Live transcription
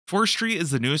Forestry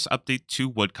is the newest update to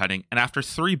woodcutting, and after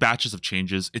 3 batches of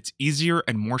changes, it's easier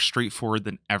and more straightforward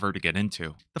than ever to get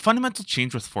into. The fundamental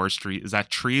change with forestry is that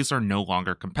trees are no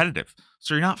longer competitive,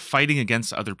 so you're not fighting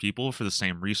against other people for the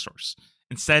same resource.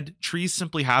 Instead, trees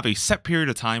simply have a set period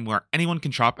of time where anyone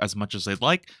can chop as much as they'd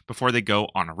like before they go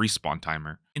on a respawn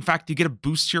timer. In fact, you get a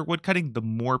boost to your woodcutting the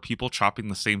more people chopping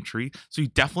the same tree, so you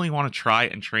definitely want to try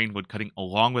and train woodcutting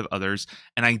along with others,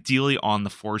 and ideally on the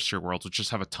forestry worlds, which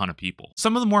just have a ton of people.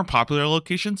 Some of the more popular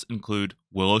locations include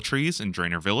willow trees in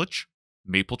Drainer Village,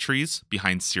 maple trees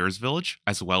behind Sears Village,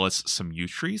 as well as some yew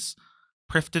trees.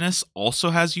 Prifddinas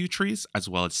also has yew trees, as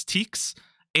well as teaks,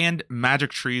 and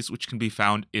magic trees, which can be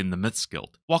found in the Myths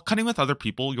Guild. While cutting with other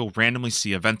people, you'll randomly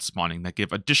see events spawning that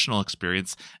give additional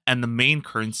experience and the main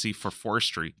currency for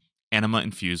forestry,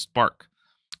 anima-infused bark.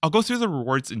 I'll go through the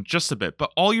rewards in just a bit,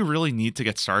 but all you really need to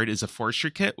get started is a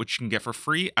forestry kit, which you can get for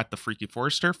free at the Freaky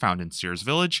Forester found in Sears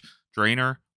Village,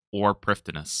 Drainer, or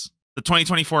Prifddinas. The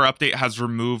 2024 update has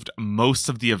removed most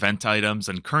of the event items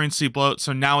and currency bloat,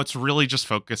 so now it's really just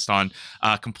focused on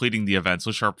completing the events,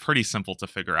 which are pretty simple to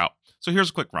figure out. So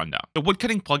here's a quick rundown. The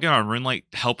woodcutting plugin on Runelite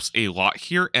helps a lot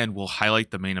here and will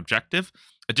highlight the main objective.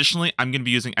 Additionally, I'm going to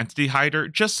be using Entity Hider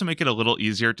just to make it a little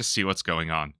easier to see what's going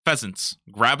on. Pheasants.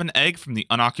 Grab an egg from the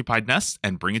unoccupied nest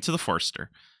and bring it to the forester.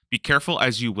 Be careful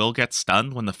as you will get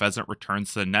stunned when the pheasant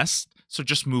returns to the nest, so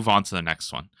just move on to the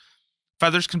next one.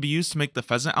 Feathers can be used to make the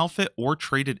pheasant outfit or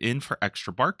traded in for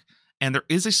extra bark, and there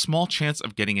is a small chance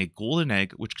of getting a golden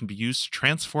egg, which can be used to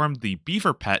transform the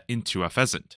beaver pet into a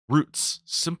pheasant. Roots.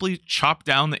 Simply chop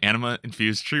down the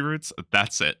anima-infused tree roots,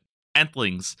 that's it.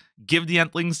 Entlings. Give the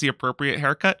entlings the appropriate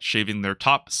haircut, shaving their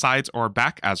top, sides, or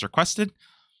back as requested.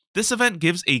 This event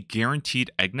gives a guaranteed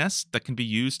egg nest that can be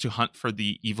used to hunt for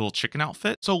the evil chicken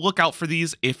outfit, so look out for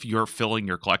these if you're filling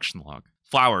your collection log.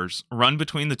 Flowers. Run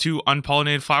between the 2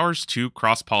 unpollinated flowers to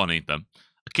cross-pollinate them.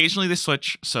 Occasionally they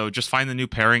switch, so just find the new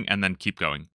pairing and then keep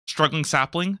going. Struggling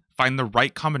sapling. Find the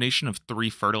right combination of 3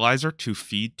 fertilizer to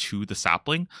feed to the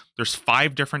sapling. There's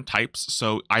 5 different types,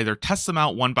 so either test them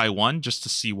out one by one just to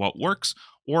see what works,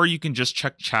 or you can just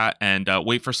check chat and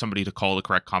wait for somebody to call the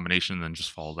correct combination and then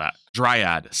just follow that.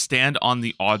 Dryad. Stand on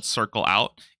the odd circle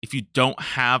out. If you don't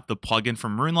have the plugin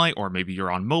from Runelite, or maybe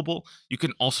you're on mobile, you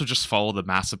can also just follow the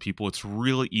mass of people. It's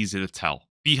really easy to tell.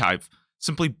 Beehive.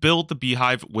 Simply build the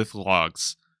beehive with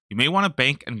logs. You may want to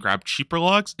bank and grab cheaper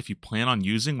logs if you plan on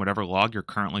using whatever log you're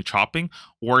currently chopping,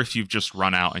 or if you've just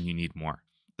run out and you need more.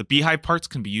 The beehive parts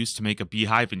can be used to make a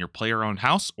beehive in your player-owned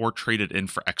house or traded in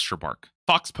for extra bark.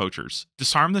 Fox poachers.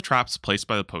 Disarm the traps placed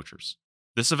by the poachers.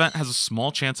 This event has a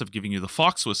small chance of giving you the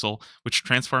fox whistle, which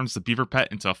transforms the beaver pet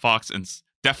into a fox, and it's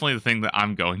definitely the thing that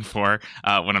I'm going for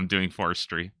when I'm doing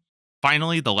forestry.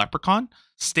 Finally, the leprechaun.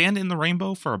 Stand in the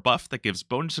rainbow for a buff that gives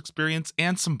bonus experience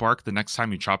and some bark the next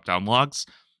time you chop down logs.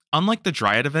 Unlike the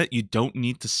Dryad event, you don't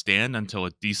need to stand until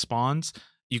it despawns.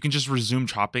 You can just resume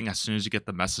chopping as soon as you get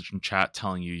the message in chat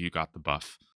telling you got the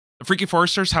buff. The Freaky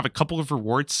Foresters have a couple of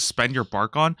rewards to spend your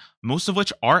bark on, most of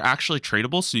which are actually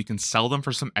tradable, so you can sell them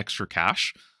for some extra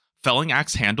cash. Felling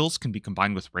axe handles can be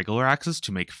combined with regular axes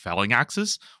to make felling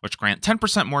axes, which grant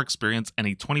 10% more experience and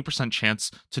a 20%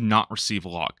 chance to not receive a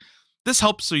log. This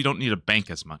helps so you don't need to bank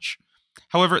as much.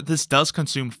 However, this does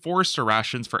consume forester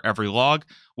rations for every log,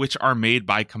 which are made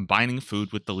by combining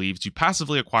food with the leaves you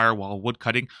passively acquire while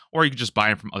woodcutting, or you can just buy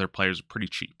them from other players pretty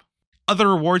cheap. Other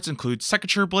rewards include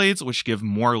Secature Blades, which give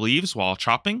more leaves while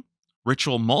chopping,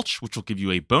 Ritual Mulch, which will give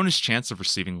you a bonus chance of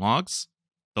receiving logs,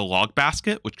 the Log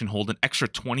Basket, which can hold an extra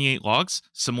 28 logs,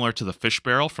 similar to the Fish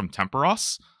Barrel from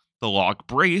Temperos, the Log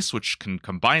Brace, which can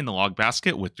combine the Log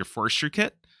Basket with your forestry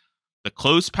kit, the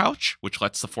Clothes Pouch, which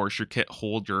lets the forestry kit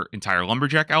hold your entire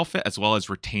lumberjack outfit as well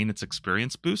as retain its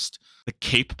experience boost. The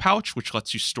Cape Pouch, which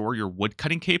lets you store your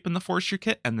woodcutting cape in the forestry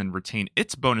kit and then retain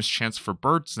its bonus chance for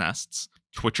bird's nests.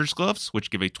 Twitcher's Gloves, which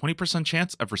give a 20%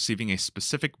 chance of receiving a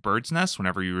specific bird's nest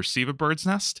whenever you receive a bird's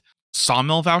nest.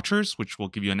 Sawmill Vouchers, which will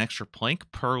give you an extra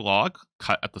plank per log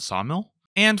cut at the sawmill.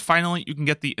 And finally, you can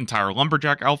get the entire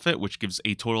lumberjack outfit, which gives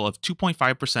a total of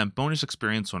 2.5% bonus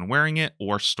experience when wearing it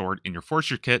or stored in your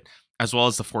forestry kit, as well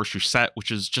as the forestry set, which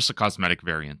is just a cosmetic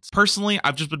variant. Personally,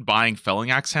 I've just been buying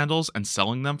felling axe handles and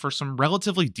selling them for some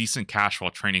relatively decent cash while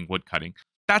training woodcutting.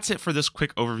 That's it for this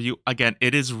quick overview. Again,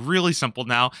 it is really simple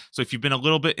now, so if you've been a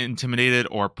little bit intimidated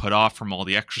or put off from all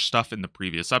the extra stuff in the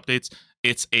previous updates,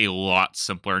 it's a lot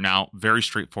simpler now, very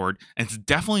straightforward, and it's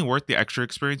definitely worth the extra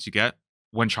experience you get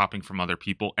when chopping from other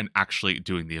people and actually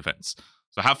doing the events.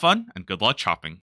 So have fun and good luck chopping.